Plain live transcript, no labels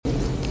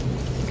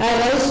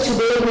I rise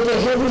today with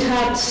a heavy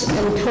heart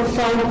and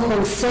profound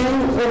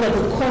concern over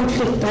the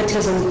conflict that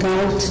has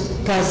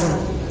engulfed Gaza,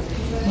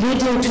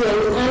 leading to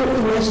an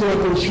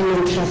unimaginable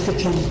human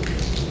trafficking.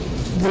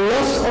 The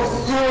loss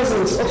of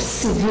thousands of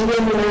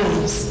civilian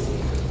lives,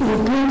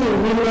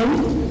 including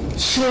women,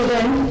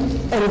 children,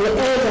 and the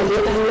elderly,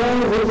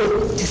 along with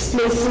the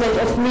displacement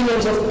of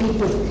millions of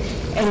people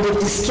and the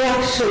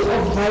destruction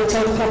of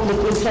vital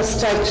public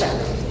infrastructure,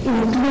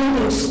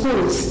 including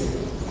schools,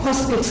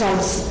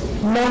 hospitals,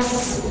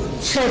 mosques,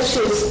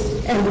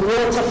 churches, and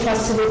water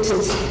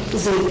facilities,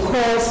 is a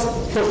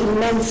cause for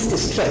immense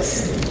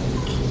distress.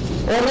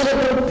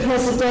 Honorable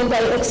President,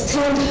 I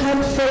extend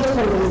heartfelt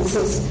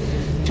condolences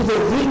to the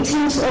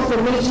victims of the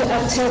military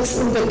attacks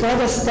in the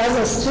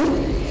Gaza Strip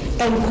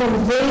and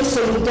convey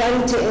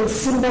solidarity and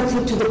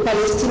sympathy to the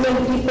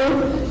Palestinian people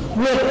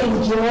who have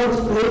endured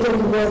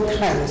laden war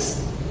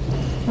crimes.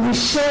 We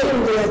share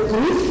in their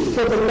grief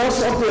for the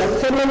loss of their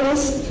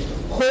families,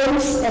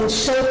 homes, and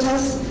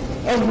shelters,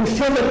 and we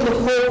fervently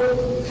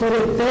hope for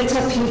a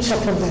better future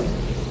for them.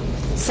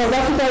 South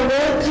Africa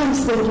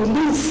welcomes the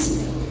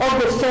release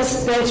of the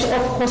first batch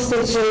of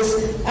hostages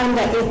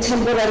under a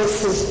temporary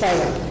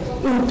ceasefire,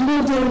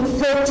 including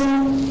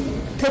 13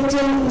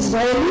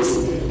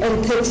 Israelis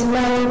and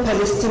 39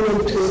 Palestinian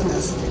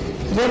prisoners,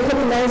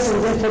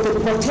 recognizing therefore the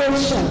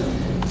potential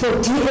for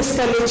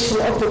de-escalation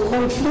of the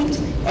conflict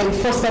and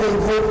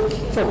fostering hope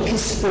for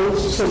peaceful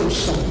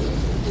solution.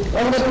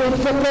 Honorable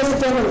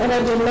President and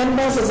honorable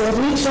members, as a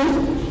region,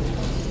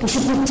 we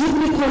should be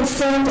deeply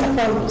concerned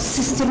about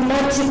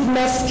systematic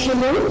mass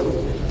killing,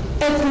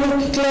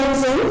 ethnic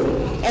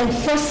cleansing, and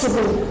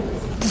forcible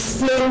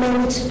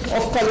displacement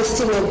of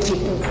Palestinian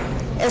people,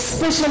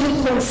 especially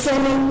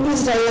concerning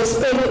Israel's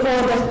early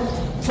order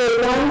for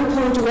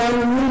 1.1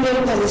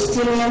 million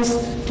Palestinians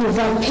to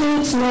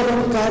vacate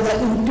northern Gaza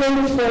in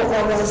 24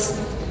 hours.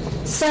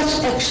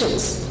 Such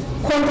actions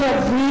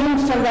contravene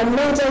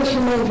fundamental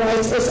human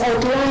rights as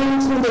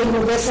outlined in the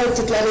Universal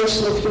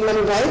Declaration of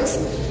Human Rights,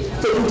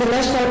 the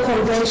International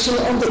Convention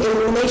on the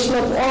Elimination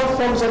of All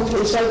Forms of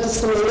Racial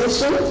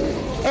Discrimination,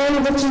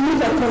 and the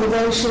Geneva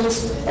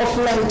Conventions of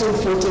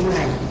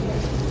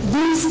 1949.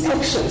 These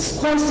actions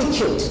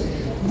constitute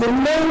the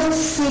most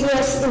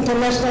serious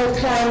international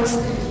crimes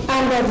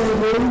under the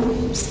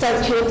Rome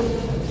Statute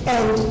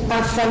and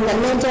are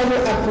fundamentally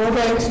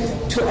abhorrent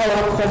to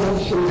our common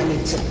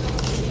humanity.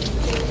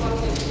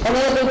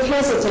 Honorable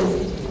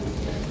President,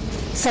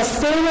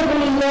 sustainable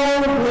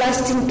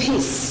long-lasting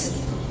peace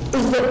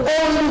is the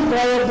only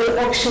viable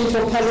option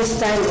for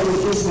Palestine and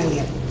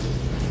Israel.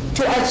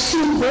 To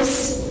achieve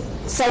this,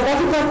 South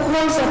Africa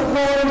calls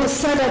upon the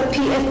SADC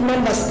PF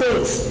member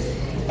states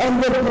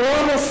and the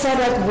broader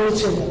SADC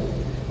region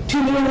to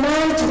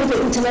unite with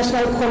the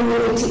international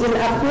community in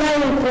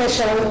applying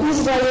pressure on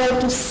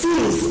Israel to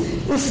cease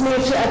its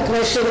military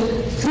aggression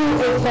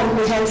through a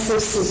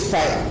comprehensive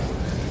ceasefire.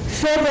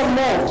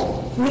 Furthermore,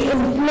 we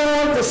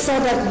implore the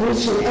SADC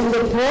region and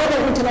the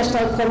broader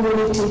international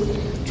community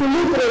to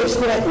leverage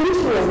their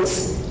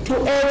influence to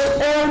urge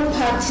all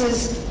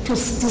parties to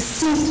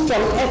desist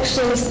from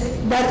actions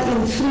that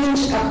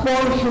infringe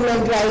upon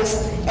human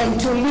rights and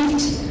to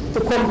lift the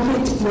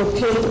complete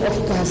blockade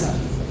of Gaza.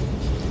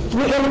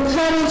 We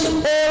encourage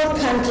all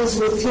countries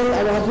within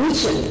our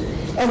region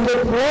and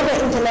the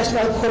broader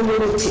international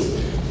community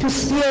to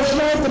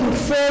spearhead the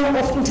reform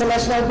of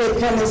international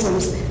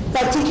mechanisms,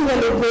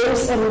 particularly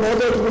those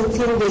embedded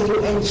within the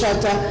UN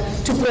Charter,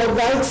 to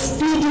provide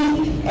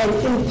speedy and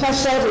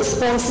impartial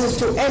responses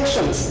to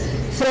actions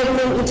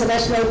threatening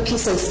international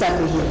peace and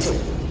stability.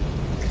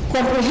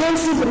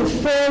 Comprehensive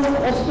reform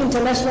of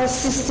international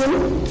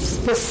systems,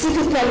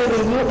 specifically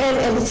the UN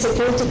and its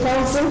Security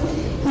Council,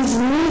 is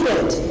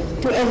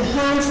needed to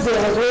enhance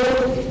their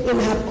role in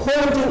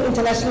upholding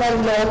international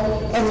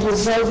law and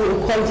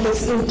resolving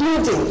conflicts,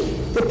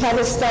 including the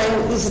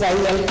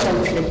Palestine-Israel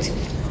conflict.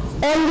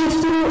 Only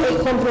through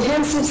a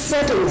comprehensive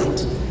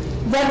settlement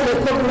that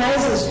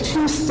recognizes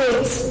two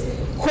states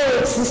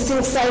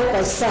coexisting side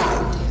by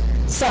side,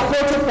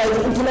 supported by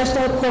the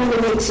international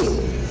community,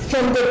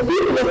 can the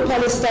people of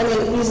Palestine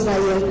and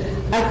Israel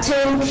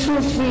attain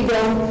true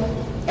freedom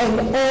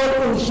and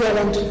all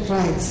inherent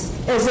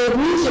rights. As a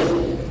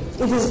region,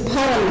 it is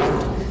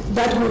paramount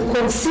that we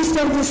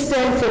consistently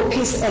stand for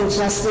peace and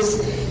justice,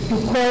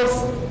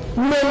 because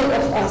many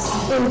of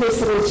us in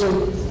this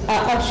region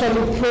are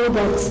actually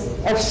products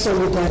of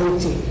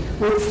solidarity.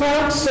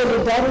 Without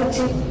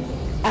solidarity,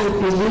 I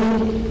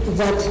believe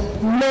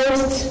that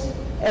most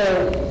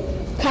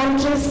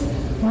countries,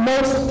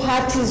 most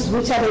parties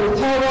which are in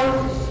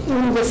power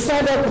in the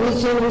SADC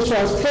region, which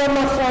was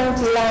former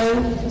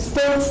frontline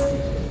states,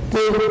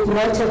 they would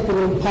not have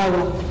been in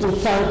power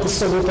without the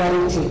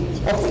solidarity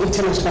of the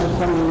international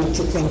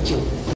community. Thank you.